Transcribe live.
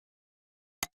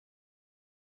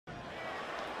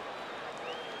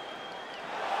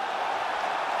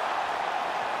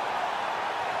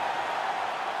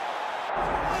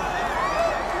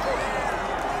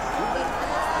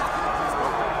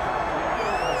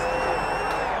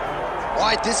All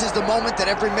right, this is the moment that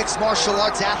every mixed martial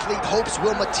arts athlete hopes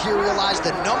will materialize.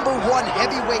 The #1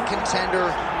 heavyweight contender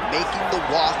making the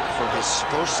walk for his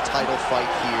first title fight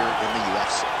here in the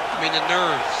UFC. I mean, the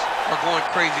nerves are going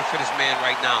crazy for this man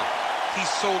right now. He's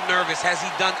so nervous. Has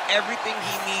he done everything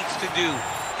he needs to do?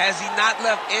 Has he not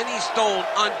left any stone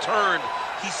unturned?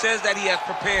 He says that he has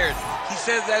prepared. He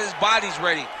says that his body's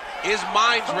ready. His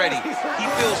mind's ready. He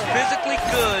feels physically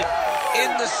good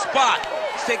in the spot.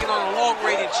 He's taking on a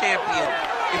long-rated champion.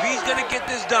 If he's going to get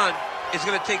this done, it's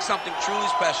going to take something truly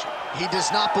special. He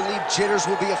does not believe jitters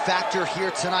will be a factor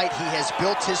here tonight. He has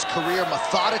built his career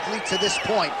methodically to this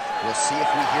point. We'll see if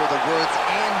we hear the words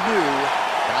 "and new"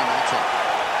 by Montana.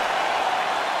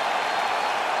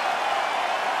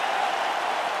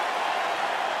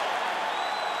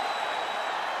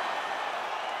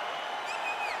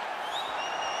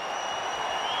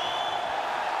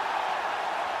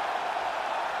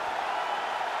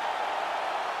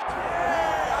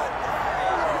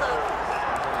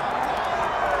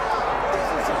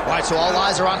 All right, so all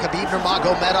eyes are on Khabib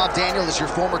Nurmagomedov. Daniel, as your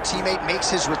former teammate makes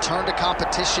his return to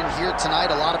competition here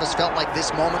tonight, a lot of us felt like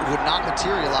this moment would not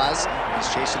materialize. He's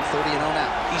chasing 30-0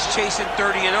 now. He's chasing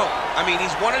 30-0. I mean,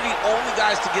 he's one of the only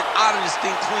guys to get out of this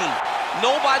thing clean.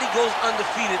 Nobody goes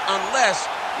undefeated unless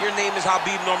your name is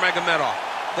Khabib Nurmagomedov.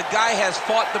 The guy has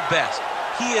fought the best.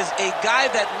 He is a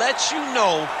guy that lets you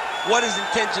know what his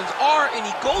intentions are, and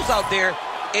he goes out there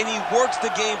and he works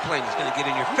the game plan. He's going to get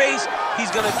in your face.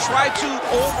 He's going to try to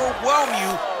overwhelm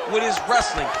you with his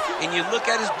wrestling. And you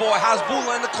look at his boy,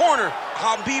 Shahbulat in the corner.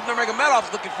 Khabib Nurmagomedov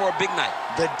looking for a big night.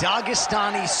 The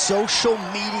Dagestani social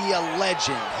media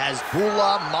legend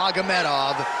Shahbulat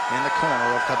Shamhalaev in the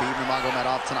corner of Khabib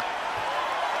Nurmagomedov tonight.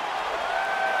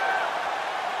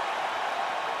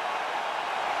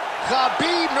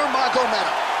 Khabib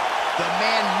Nurmagomedov, the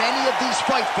man many of these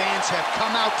fight fans have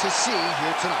come out to see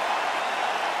here tonight.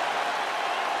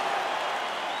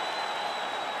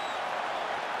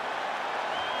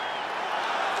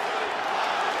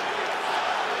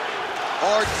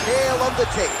 Our tale of the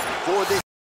tape for this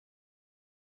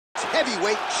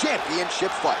heavyweight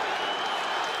championship fight.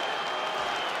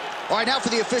 All right, now for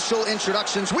the official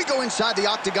introductions. We go inside the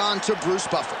octagon to Bruce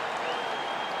Buffer.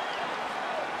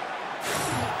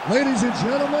 Ladies and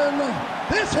gentlemen,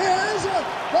 this is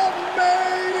the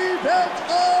main event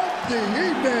of the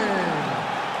evening.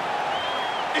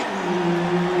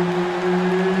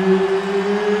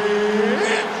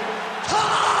 It's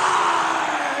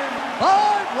time!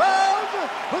 5 rounds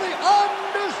for the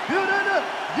undisputed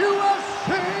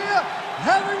UFC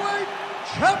Heavyweight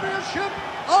Championship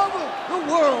of the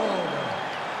world.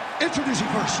 Introducing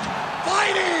first,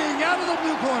 fighting out of the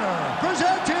blue corner,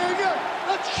 presenting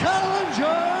the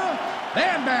challenger,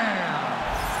 Evander.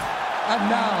 And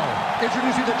now,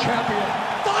 introducing the champion,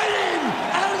 fighting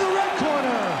out of the red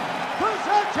corner,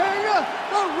 presenting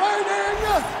the reigning,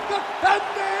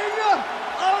 defending,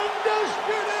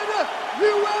 undisputed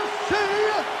UFC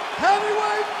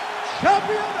Heavyweight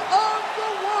Champion of the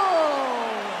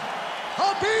world,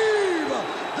 Khabib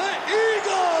the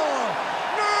Eagle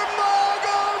Nurmagomedov.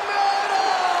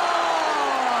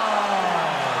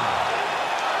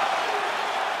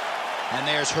 And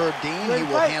there's Herb Dean. He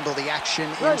will handle the action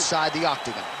inside the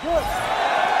octagon.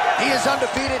 He is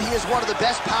undefeated. He is one of the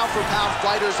best pound-for-pound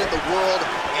fighters in the world,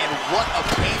 and what a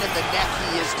pain in the neck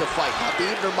he is to fight.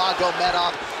 Khabib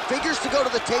Nurmagomedov figures to go to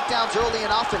the takedowns early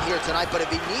and often here tonight, but if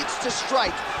he needs to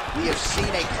strike, we have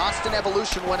seen a constant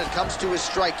evolution when it comes to his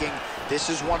striking. This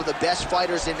is one of the best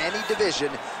fighters in any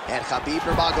division, and Khabib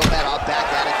Nurmagomedov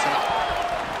back at it tonight.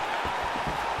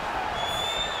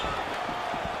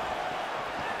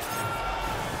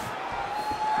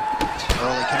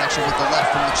 Early connection with the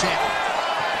left from the champ.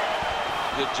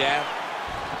 Good jab.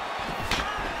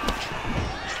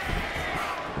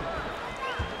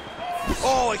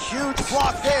 Oh, a huge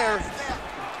block there.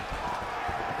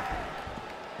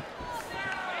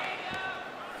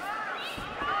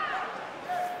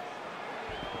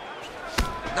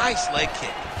 Nice leg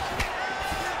kick.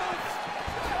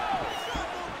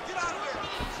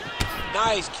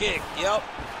 Nice kick, yep.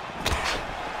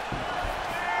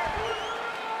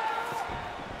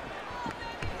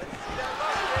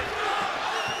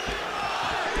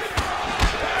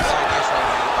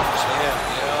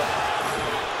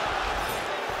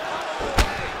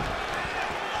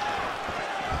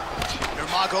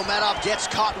 Nurmagomedov gets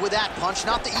caught with that punch.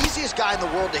 Not the easiest guy in the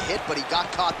world to hit, but he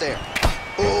got caught there.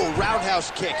 Oh,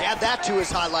 roundhouse kick. Add that to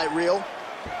his highlight reel.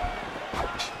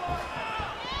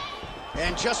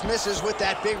 And just misses with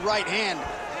that big right hand.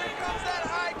 Here comes that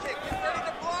high kick. Get ready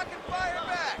to block and fire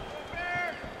back.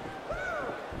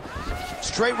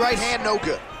 Straight right hand, no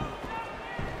good.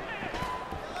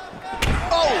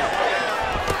 Oh!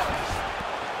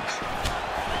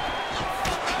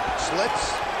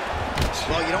 Slips.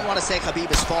 Well, you don't want to say Khabib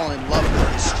has fallen in love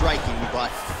with his striking, but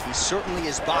he certainly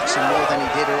is boxing more than he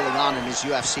did early on in his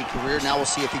UFC career. Now we'll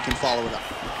see if he can follow it up.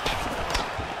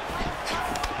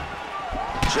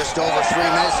 Just over 3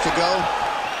 minutes to go.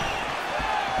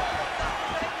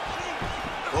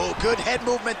 Oh, good head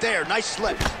movement there. Nice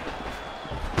slip.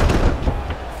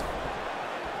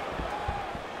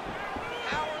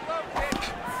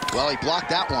 Well, he blocked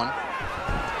that one.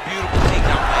 Beautiful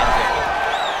takedown plan there.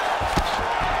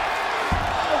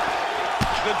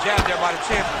 Good jab there by the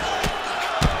champion.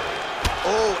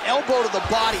 Oh, elbow to the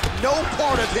body. No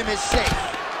part of him is safe.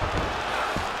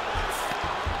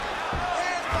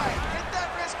 Hands right. Get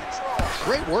that wrist control.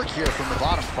 Great work here from the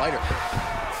bottom fighter. Push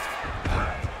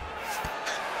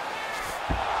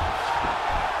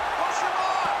him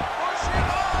off. Push him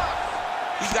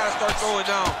off. He's got to start throwing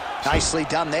down. Nicely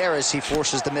done there as he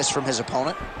forces the miss from his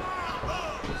opponent.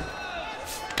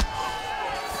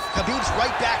 Khabib's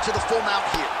right back to the full mount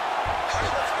here.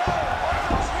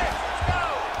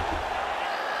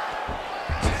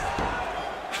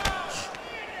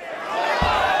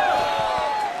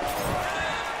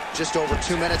 Just over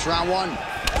 2 minutes, round one.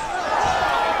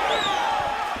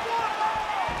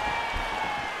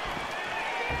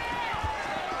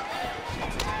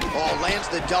 Oh, lands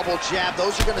the double jab.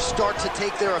 Those are going to start to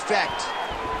take their effect.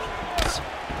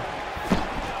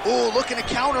 Oh, looking to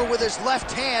counter with his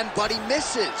left hand, but he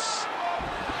misses.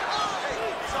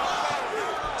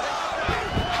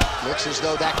 Looks as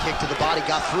though that kick to the body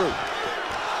got through.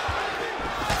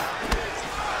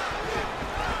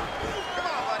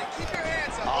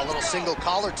 A little single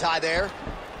collar tie there.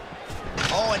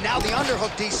 Oh, and now the underhook,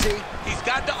 DC. He's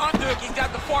got the underhook, he's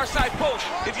got the far side post.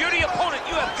 If you're the opponent,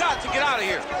 you have got to get out of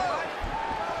here.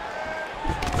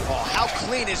 Oh, how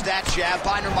clean is that jab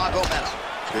by Nurmagomedov?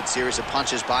 Good series of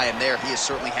punches by him there. He has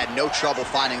certainly had no trouble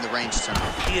finding the range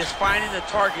tonight. He is finding the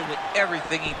target with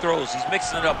everything he throws. He's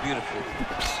mixing it up beautifully.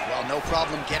 Well, no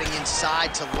problem getting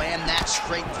inside to land that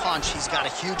straight punch. He's got a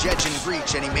huge edge in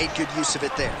reach, and he made good use of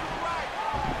it there.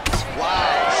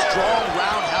 Wow, strong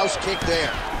roundhouse kick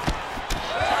there.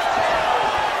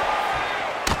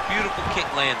 Beautiful kick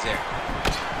lands there.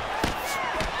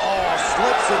 Oh,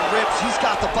 slips and rips. He's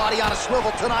got the body on a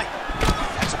swivel tonight.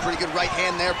 That's a pretty good right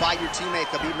hand there by your teammate,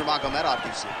 Khabib Nurmagomedov,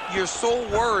 DC. You're so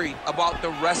worried about the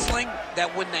wrestling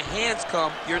that when the hands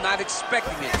come, you're not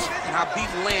expecting it. And Khabib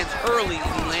lands early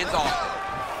and he lands often.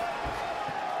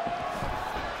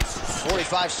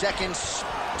 45 seconds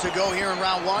to go here in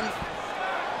round one.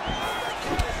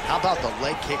 How about the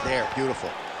leg kick there? Beautiful.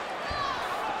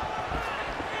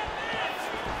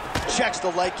 Checks the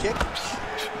leg kick.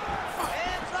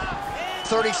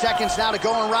 30 seconds now to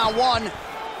go in round one.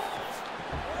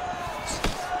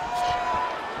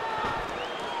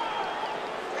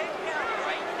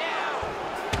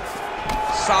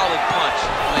 Solid punch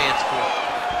lands for him.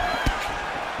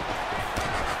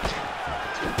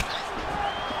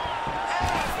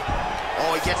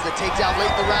 Oh, he gets the takedown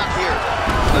late in the round here.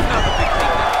 Another big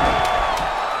takedown.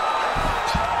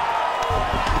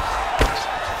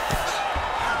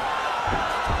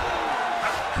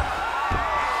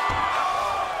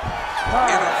 In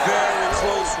a very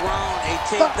close round, a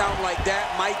takedown like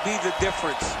that might be the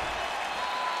difference.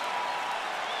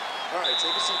 All right,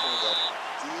 take a seat for me, bro.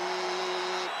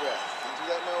 Deep breath. In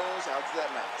through that nose, out through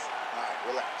that mouth. All right,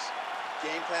 relax.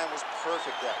 Game plan was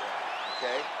perfect that round,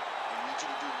 okay? I need you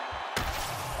to do...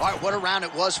 All right, what a round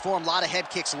it was for him. A lot of head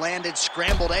kicks landed,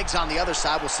 scrambled eggs on the other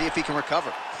side. We'll see if he can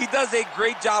recover. He does a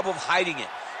great job of hiding it.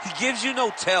 He gives you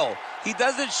no tell. He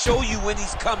doesn't show you when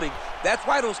he's coming. That's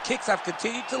why those kicks have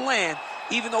continued to land,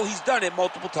 even though he's done it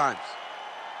multiple times.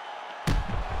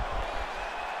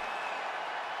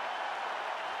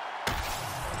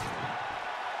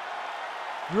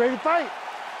 You ready to fight?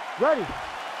 Ready.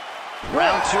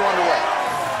 Round two underway.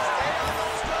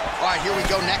 All right, here we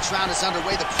go. Next round is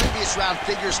underway. The previous round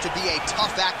figures to be a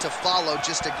tough act to follow.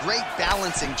 Just a great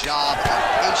balancing job of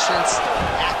patience,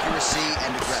 accuracy,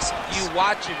 and aggressiveness. You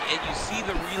watch him and you see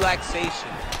the relaxation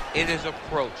in his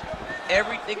approach.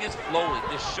 Everything is flowing.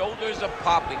 The shoulders are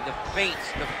popping. The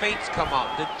feints come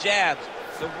out. The jabs,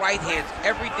 the right hands,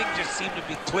 everything just seemed to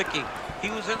be clicking.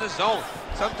 He was in the zone.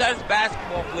 Sometimes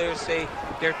basketball players say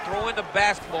they're throwing the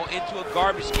basketball into a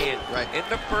garbage can. Right. In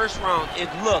the first round, it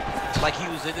looked like he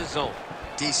was in his zone.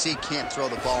 DC can't throw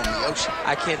the ball in the ocean.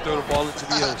 I can't throw the ball into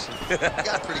the ocean. You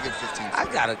got a pretty good 15. I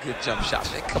got a good jump shot,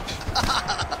 man. Come on.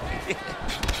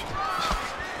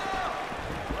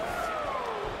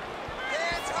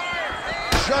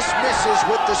 Just misses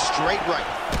with the straight right.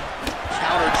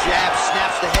 Counter jab,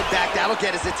 snaps the head back. That'll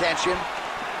get his attention.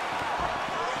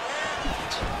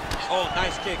 Oh,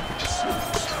 nice kick.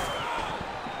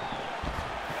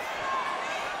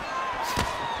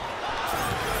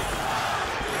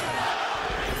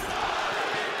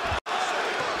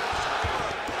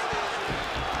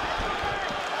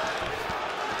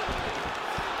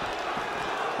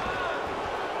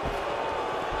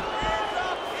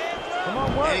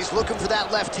 And he's looking for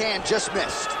that left hand, just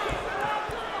missed.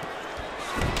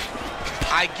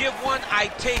 I give one, I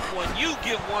take one. You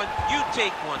give one, you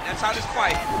take one. That's how this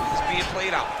fight is being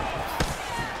played out.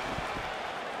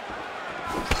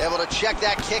 Able to check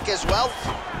that kick as well.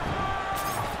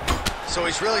 So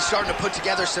he's really starting to put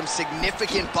together some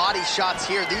significant body shots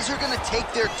here. These are going to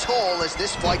take their toll as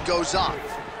this fight goes on.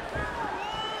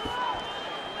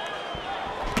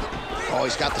 Oh,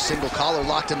 he's got the single collar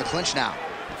locked in the clinch now.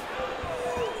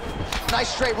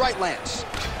 Nice straight right lands.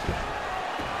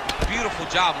 Beautiful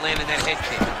job landing that head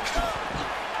kick.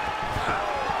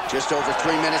 Just over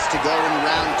 3 minutes to go in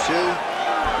round 2.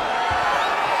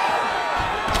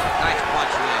 Nice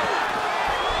punch land.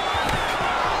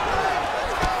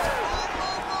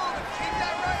 Keep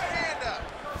that right hand up.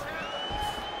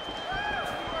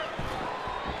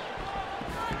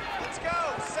 Let's go.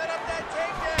 Set up that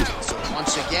takedown. So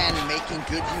once again, making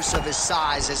good use of his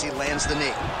size as he lands the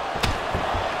knee.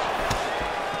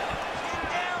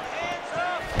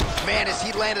 Man, as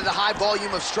he landed a high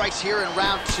volume of strikes here in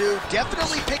round 2,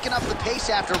 definitely picking up the pace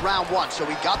after round 1. So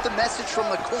he got the message from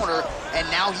the corner, and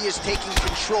now he is taking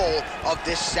control of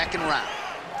this second round.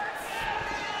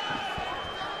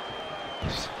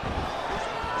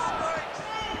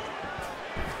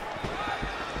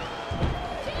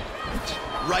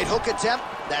 Right hook attempt,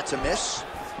 that's a miss.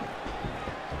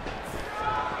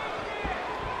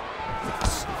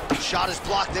 Shot is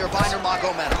blocked there by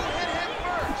Nurmagomedov.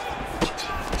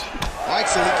 All right,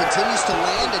 so he continues to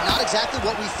land, and not exactly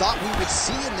what we thought we would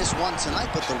see in this one tonight,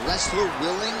 but the wrestler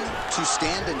willing to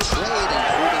stand and trade and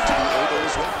proving to be able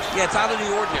as well. Yeah, it's out of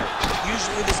the ordinary.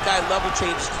 Usually this guy level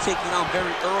changes to take him down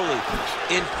very early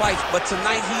in fights, but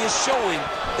tonight he is showing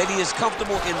that he is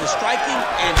comfortable in the striking,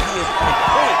 and he is on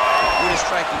point with his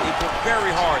striking. He worked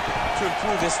very hard to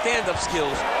improve his stand-up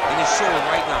skills, and it's showing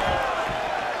right now.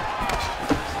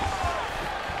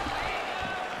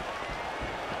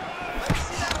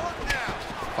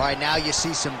 All right, now you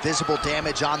see some visible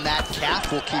damage on that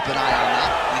calf. We'll keep an eye on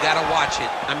that. You gotta watch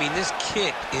it. I mean, this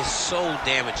kick is so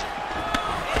damaging.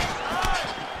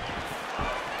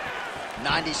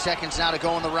 90 seconds now to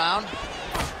go in the round.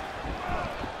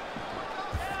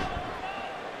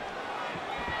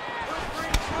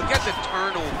 Look at the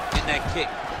turnover in that kick.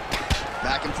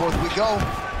 Back and forth we go.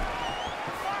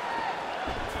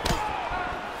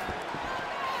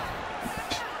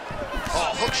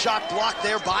 Oh, hook shot blocked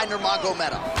there by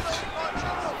Nurmagomedov.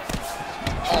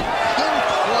 Oh,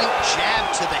 pinpoint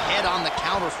jab to the head on the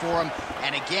counter for him.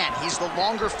 And again, he's the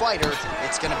longer fighter.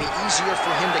 It's going to be easier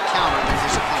for him to counter than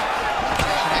his opponent.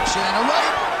 Connection and a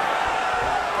right.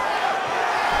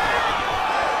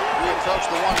 We approach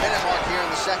the 1 minute mark here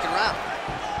in the second round.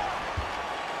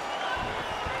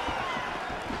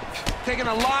 Taking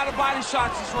a lot of body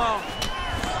shots this round.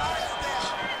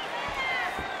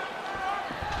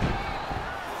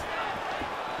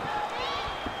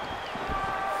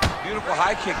 Beautiful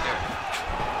high kick there.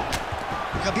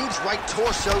 Khabib's right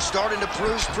torso starting to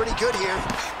bruise pretty good here.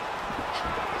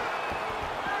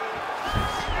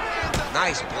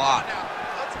 Nice block.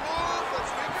 Let's move.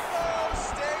 Let's make it move.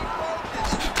 Stay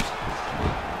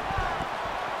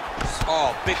focused.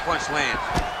 Oh, big punch land.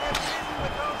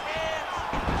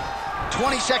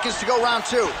 20 seconds to go, round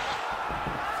 2.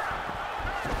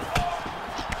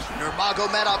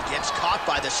 Nurmagomedov gets caught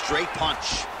by the straight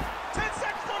punch. 10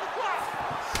 seconds on the clock.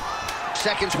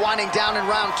 Seconds winding down in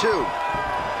round 2. All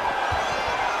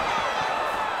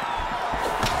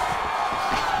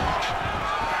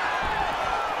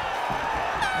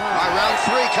right, round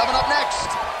 3 coming up next.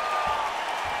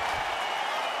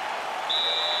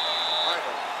 All right,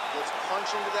 let's punch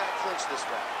into that clinch this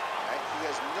round. Right? He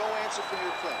has no answer for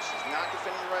your clinch. He's not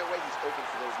defending the right way. He's open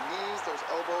for those knees, those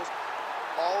elbows.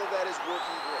 All of that is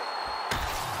working great.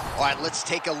 All right, let's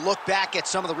take a look back at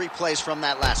some of the replays from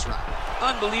that last round.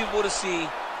 Unbelievable to see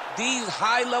these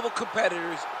high-level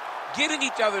competitors get in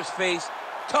each other's face,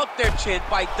 tuck their chin,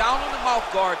 bite down on the mouth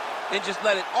guard, and just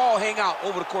let it all hang out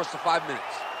over the course of 5 minutes.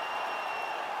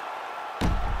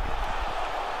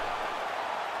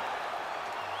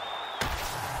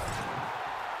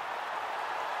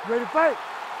 Ready to fight?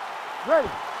 Ready.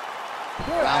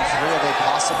 Good. Round 3 of a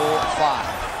possible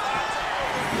 5.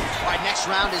 All right, next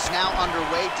round is now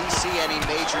underway. DC, any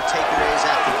major takeaways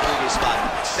after the previous 5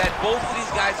 minutes? that both of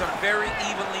these guys are very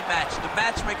evenly matched. The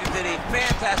matchmakers did a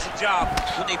fantastic job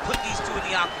when they put these two in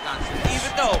the octagon. So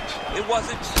even though it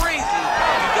wasn't crazy,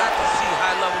 you got to see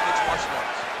high-level mixed martial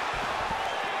arts.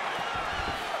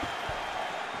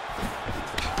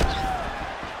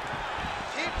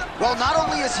 Well, not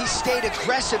only has he stayed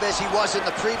aggressive as he was in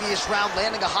the previous round,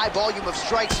 landing a high volume of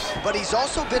strikes, but he's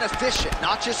also been efficient,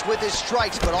 not just with his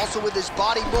strikes, but also with his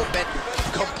body movement.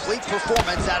 Complete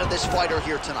performance out of this fighter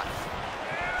here tonight.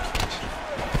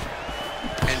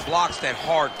 And blocks that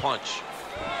hard punch.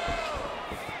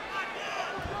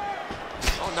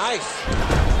 Oh, nice.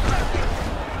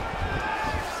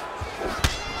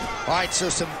 All right, so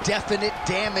some definite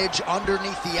damage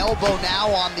underneath the elbow now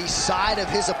on the side of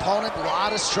his opponent. A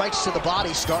lot of strikes to the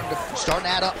body starting to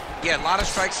add up. Yeah, a lot of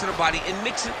strikes to the body and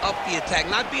mixing up the attack,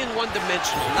 not being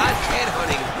one-dimensional, not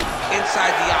headhunting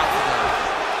inside the octagon.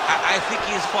 I think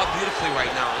he has fought beautifully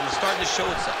right now, and it's starting to show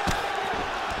itself.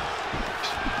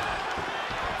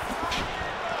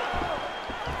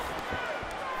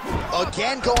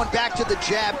 Again, going back to the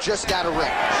jab just out of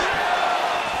range.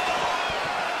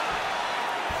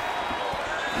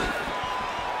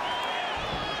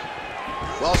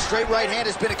 Well, straight right hand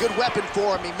has been a good weapon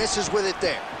for him. He misses with it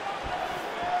there.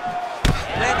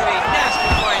 Landed a nasty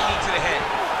flying knee to the head.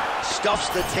 Stuffs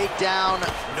the takedown,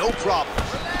 no problem.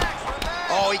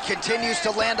 Oh, he continues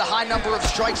to land a high number of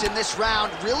strikes in this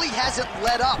round. Really hasn't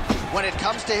let up when it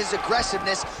comes to his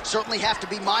aggressiveness. Certainly have to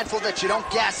be mindful that you don't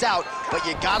gas out, but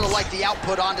you gotta like the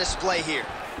output on display here.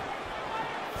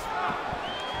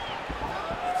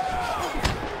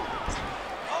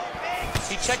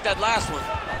 He checked that last one.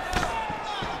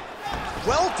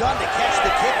 Well done to catch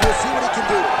the kick. We'll see what he can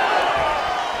do.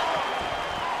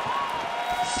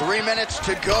 3 minutes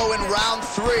to go in round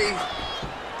 3.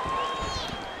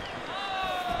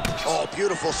 Oh,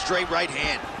 beautiful straight right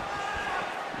hand.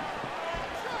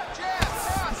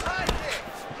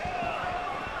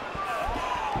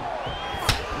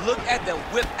 Look at the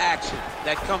whip action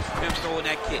that comes from him throwing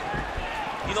that kick.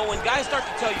 You know, when guys start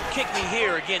to tell you, kick me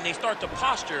here, again, they start to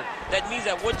posture. That means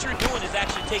that what you're doing is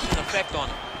actually taking effect on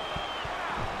them.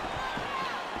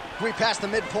 We passed the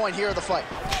midpoint here of the fight.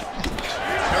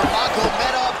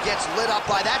 Nurmagomedov gets lit up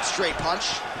by that straight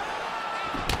punch.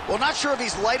 Well, not sure if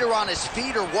he's lighter on his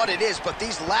feet or what it is, but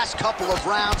these last couple of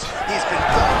rounds, he's been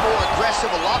far more aggressive,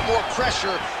 a lot more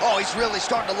pressure. Oh, he's really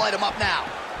starting to light him up now.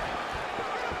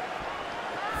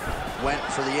 Went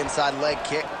for the inside leg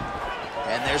kick,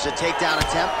 and there's a takedown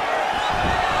attempt.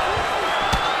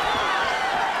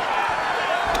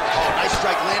 Oh, nice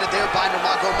strike landed there by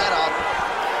Nurmagomedov.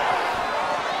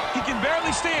 He can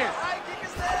barely stand.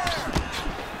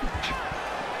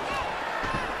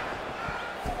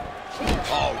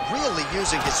 Oh, really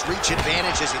using his reach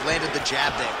advantage as he landed the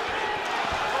jab there.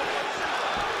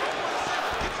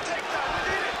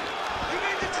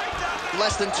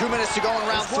 Less than 2 minutes to go in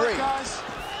round 3.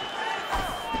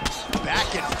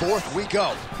 Back and forth we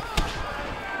go.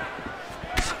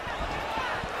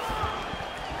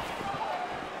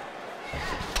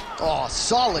 Oh,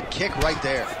 solid kick right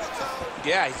there.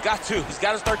 Yeah, he's got to. He's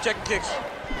got to start checking kicks.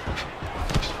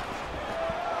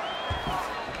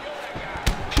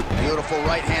 Beautiful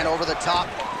right hand over the top.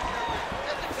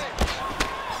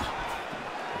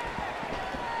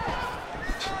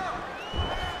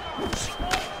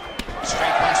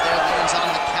 Straight punch there, lands on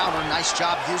the counter. Nice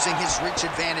job using his reach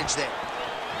advantage there.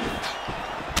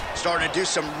 Starting to do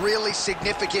some really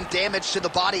significant damage to the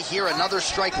body here. Another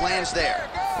strike lands there.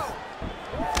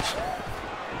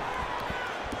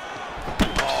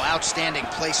 Outstanding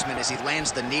placement as he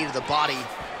lands the knee to the body.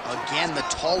 Again, the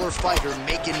taller fighter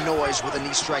making noise with a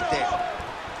knee strike there.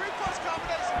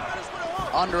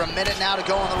 Under a minute now to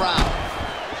go in the round.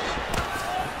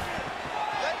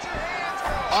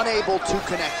 Unable to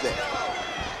connect there.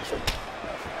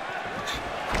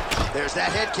 There's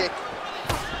that head kick.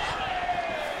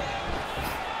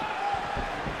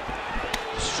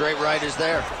 Straight right is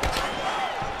there.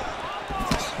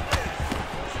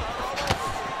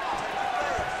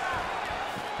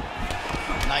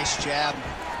 Nice jab.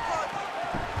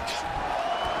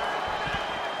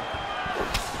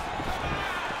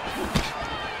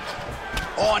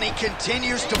 Oh, and he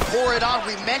continues to pour it on.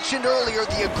 We mentioned earlier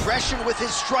the aggression with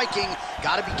his striking.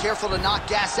 Got to be careful to not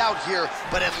gas out here,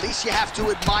 but at least you have to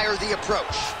admire the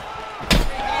approach.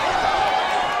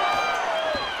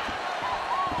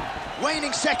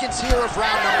 Waning seconds here of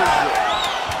round number 3.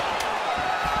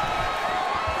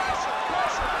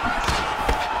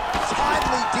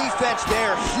 Defense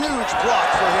there, huge block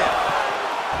for him.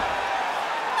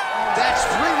 That's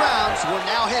 3 rounds. We're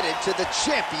now headed to the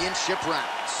championship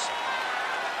rounds.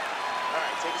 All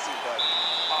right, take a seat, bud.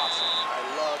 Awesome. I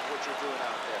love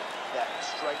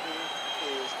striking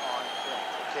is on point,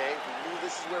 okay? We knew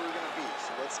this is where we're going to be,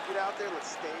 so let's get out there,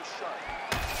 let's stay sharp.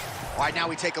 All right, now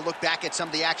we take a look back at some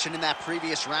of the action in that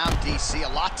previous round, DC.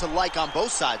 A lot to like on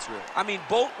both sides, really. I mean,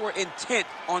 both were intent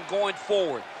on going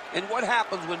forward. And what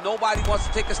happens when nobody wants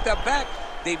to take a step back?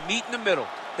 They meet in the middle.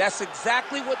 That's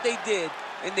exactly what they did,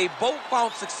 and they both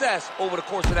found success over the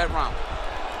course of that round.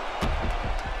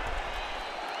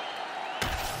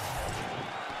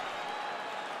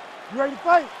 You ready to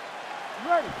fight? You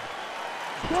ready?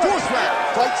 Fourth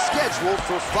round, fight scheduled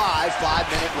for 5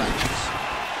 5-minute rounds.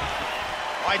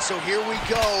 All right, so here we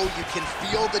go. You can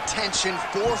feel the tension.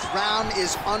 Fourth round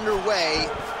is underway.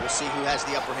 We'll see who has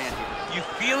the upper hand here. You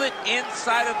feel it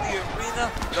inside of the arena.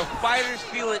 The fighters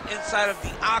feel it inside of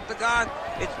the octagon.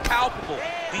 It's palpable.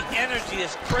 The energy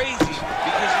is crazy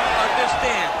because you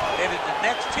understand that in the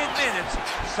next 10 minutes,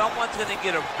 someone's going to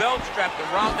get a belt strapped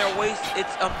around their waist.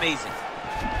 It's amazing.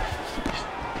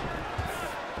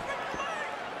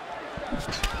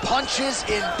 Punches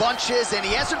in bunches, and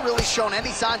he hasn't really shown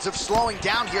any signs of slowing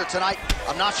down here tonight.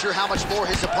 I'm not sure how much more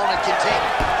his opponent can take.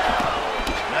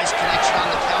 Nice connection on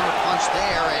the counter punch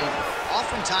there, and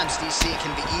oftentimes, DC, it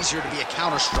can be easier to be a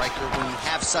counter striker when you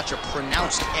have such a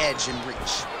pronounced edge and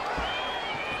reach.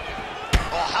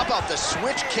 Oh, how about the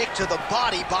switch kick to the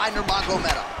body by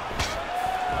Nurmagomedov?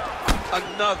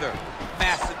 Another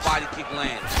massive body kick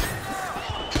lands.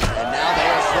 And now they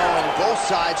are throwing both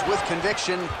sides with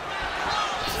conviction.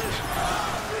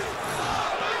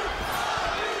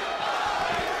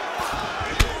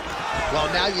 Well,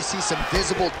 now you see some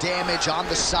visible damage on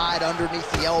the side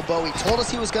underneath the elbow. He told us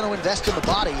he was going to invest in the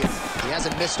body, and he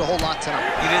hasn't missed a whole lot tonight.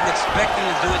 You didn't expect him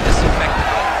to do it this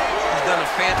effectively. He's done a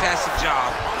fantastic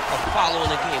job of following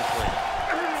the game plan.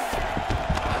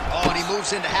 Oh, and he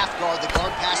moves into half guard. The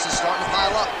guard pass is starting to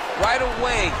pile up. Right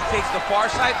away, he takes the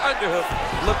far side underhook.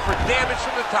 Look for damage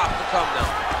from the top to come now.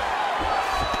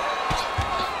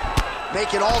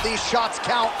 Making all these shots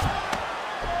count.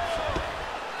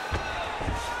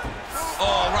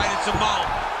 Oh, right into mount.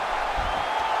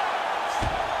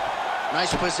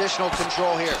 Nice positional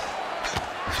control here.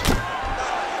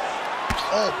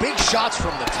 Oh, big shots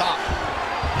from the top.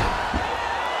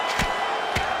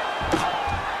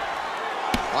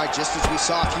 All right, just as we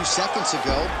saw a few seconds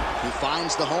ago, he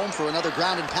finds the home for another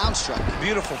ground and pound strike.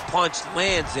 Beautiful punch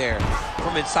lands there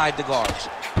from inside the guards.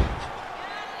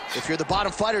 If you're the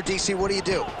bottom fighter, DC, what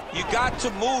do? You got to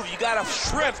move, you got to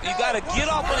shrift, you got to get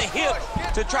off on a hip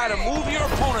to try to move your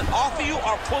opponent off of you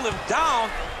or pull him down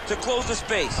to close the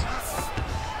space.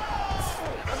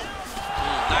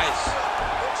 Nice.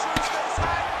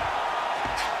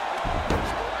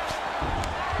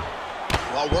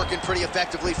 Well, working pretty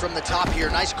effectively from the top here.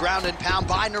 Nice ground and pound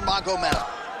by Nurmagomedov.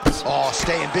 Oh,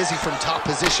 staying busy from top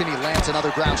position. He lands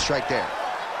another ground strike there.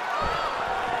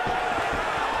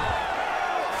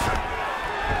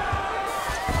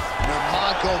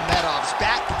 Nurmagomedov's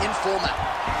back in full mount.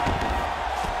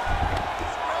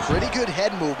 Pretty good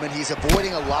head movement. He's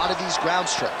avoiding a lot of these ground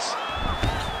strikes.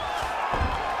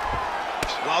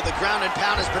 While the ground and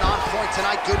pound has been on point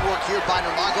tonight, good work here by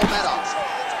Nurmagomedov.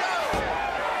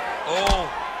 Oh.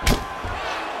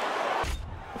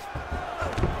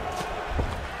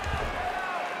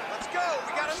 Let's go.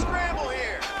 We got a scramble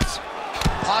here.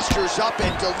 Postures up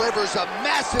and delivers a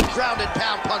massive ground and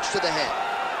pound punch to the head.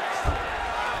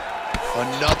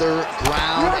 Another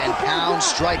ground and pound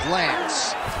strike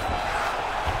lands.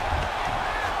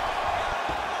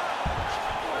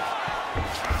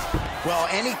 Well,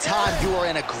 anytime you are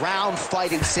in a ground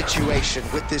fighting situation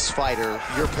with this fighter,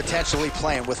 you're potentially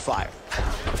playing with fire.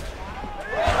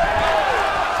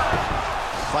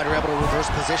 Fighter able to reverse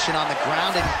position on the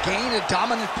ground and gain a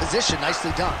dominant position.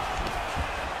 Nicely done.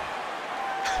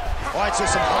 All right, so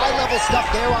some high-level stuff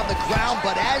there on the ground,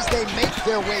 but as they make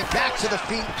their way back to the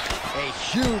feet, a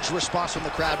huge response from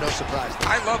the crowd, no surprise.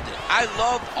 I loved it. I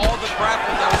loved all the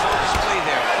grappling that was on display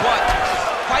there. But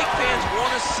fight fans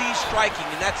want to see striking,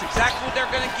 and that's exactly what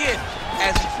they're going to get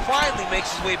as he finally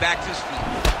makes his way back to his feet.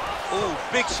 Ooh,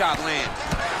 big shot lands.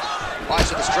 All right,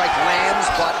 so the strike lands,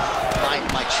 but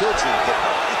my children hit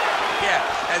him. Yeah,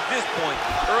 at this point,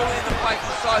 early in the fight,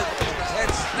 you saw his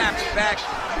head snapping back.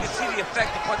 You can see the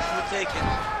effect the punches were taking.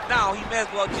 Now, he may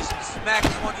as well just smack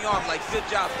him on the arm like, good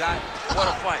job, guy. What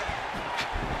a fight.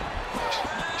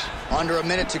 Under a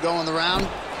minute to go in the round.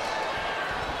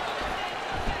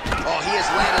 Oh, he has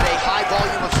landed a high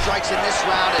volume of strikes in this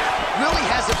round and really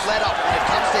hasn't let up when it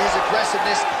comes to his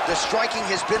aggressiveness. The striking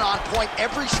has been on point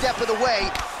every step of the way.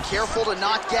 Careful to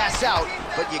not gas out,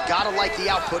 but you gotta like the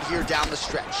output here down the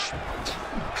stretch.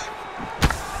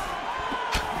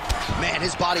 Man, And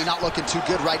his body not looking too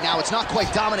good right now. It's not quite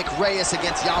Dominic Reyes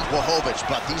against Jan Blachowicz,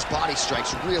 but these body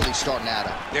strikes really starting to add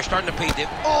up. They're starting to pay dip.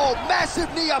 Oh, massive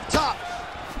knee up top.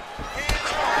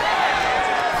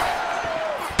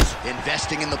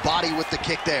 Investing in the body with the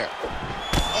kick there.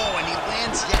 Oh, and he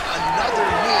lands yet another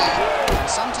knee.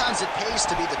 Sometimes it pays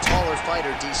to be the taller fighter,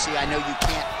 DC. I know you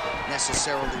can't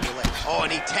necessarily relate. Oh,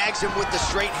 and he tags him with the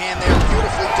straight hand there.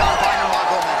 Beautifully done by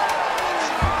Nurmagomedov.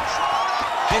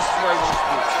 This is where he wants to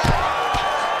be.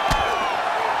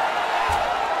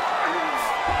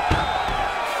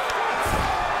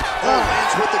 Oh,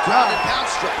 lands with the ground and pound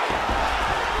strike.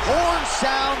 Horn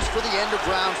sounds for the end of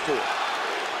round 4.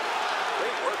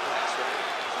 Great work last round.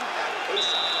 Keep that pace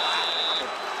up. I'm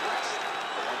impressed.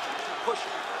 I want you to keep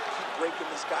pushing. Keep breaking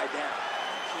this guy down.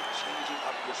 Keep changing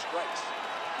up your strikes.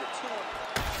 You're 2-1.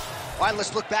 All right,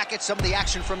 let's look back at some of the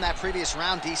action from that previous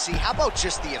round, DC. How about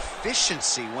just the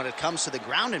efficiency when it comes to the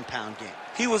ground and pound game?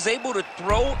 He was able to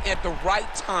throw at the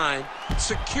right time,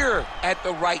 secure at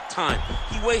the right time.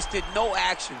 He wasted no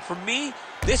action. For me,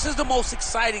 this is the most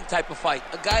exciting type of fight.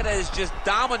 A guy that is just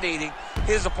dominating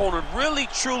his opponent, really,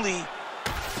 truly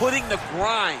putting the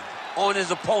grind on his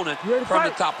opponent from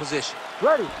the top position.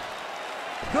 Ready.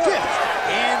 Good. 5th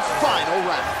and final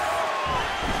round.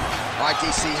 All right,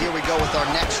 DC, here we go with our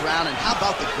next round. And how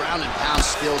about the ground and pound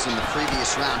skills in the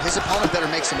previous round? His opponent better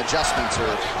make some adjustments or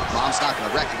Mom's not going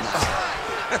to recognize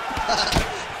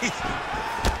it.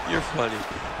 You're funny.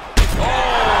 Oh!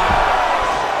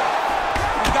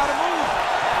 He's got to move.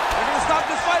 They're going to stop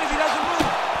this fight if he doesn't move.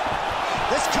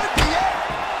 This could be it.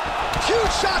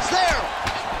 Huge shots there.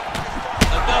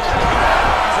 Another.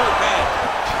 He's hurt bad.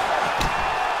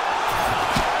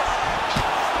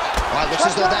 All right, looks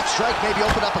as though that strike maybe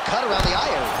opened up a cut around the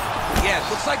eye area. Yeah, it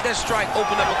looks like that strike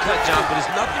opened up a cut, John, but it's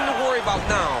nothing to worry about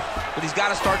now, but he's got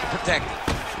to start to protect it.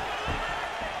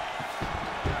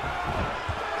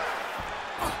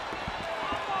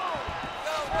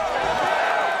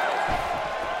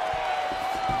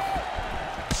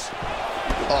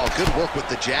 Oh, good work with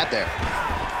the jab there.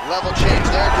 Level change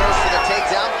there, goes for the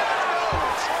takedown.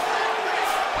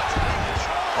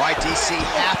 All right, DC,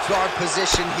 half guard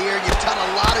position here. You've done a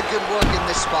lot of good work in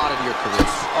this spot in your career.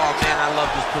 Oh, man, I love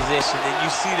this position, and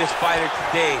you see this fighter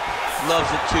today loves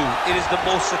it too. It is the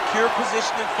most secure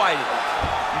position in fighting.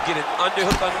 You get an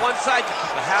underhook on one side, you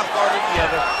keep a half guard on the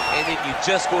other, and then you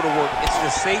just go to work. It's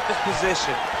the safest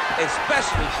position,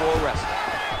 especially for a wrestler.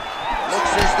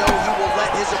 Looks as though he will let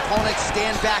his opponent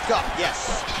stand back up.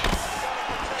 Yes.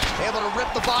 Able to rip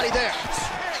the body there.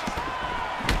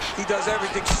 He does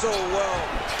everything so well,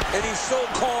 and he's so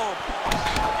calm.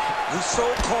 He's so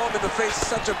calm in the face of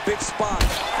such a big spot.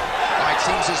 All right,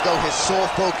 seems as though his sole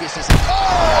focus is... Oh!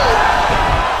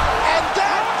 And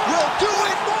that will do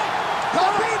it!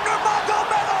 Khabib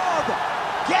Nurmagomedov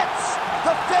gets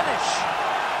the finish.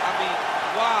 I mean,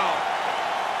 wow.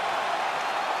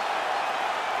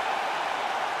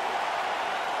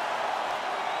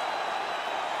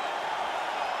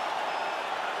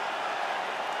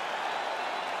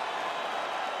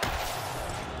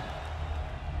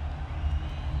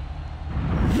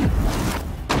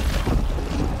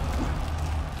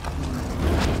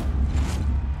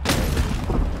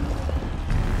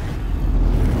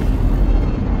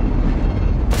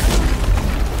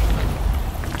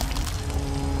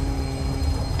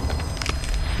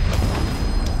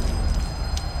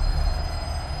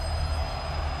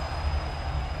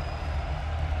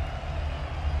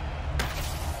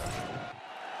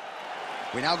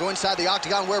 We now go inside the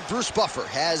octagon where Bruce Buffer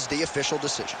has the official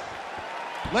decision.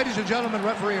 Ladies and gentlemen,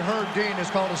 referee Herb Dean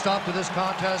has called a stop to this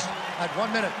contest at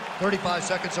 1 minute, 35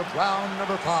 seconds of round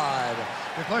number 5.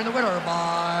 Declaring the winner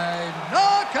by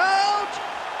knockout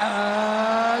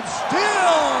and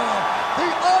still the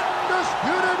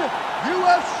undisputed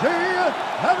UFC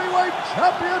heavyweight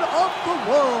champion of the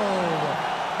world,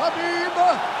 Khabib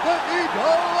the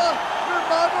Eagle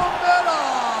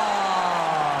Nurmagomedov.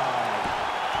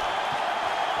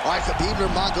 All right, Khabib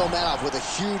Nurmagomedov with a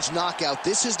huge knockout.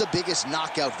 This is the biggest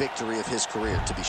knockout victory of his career, to be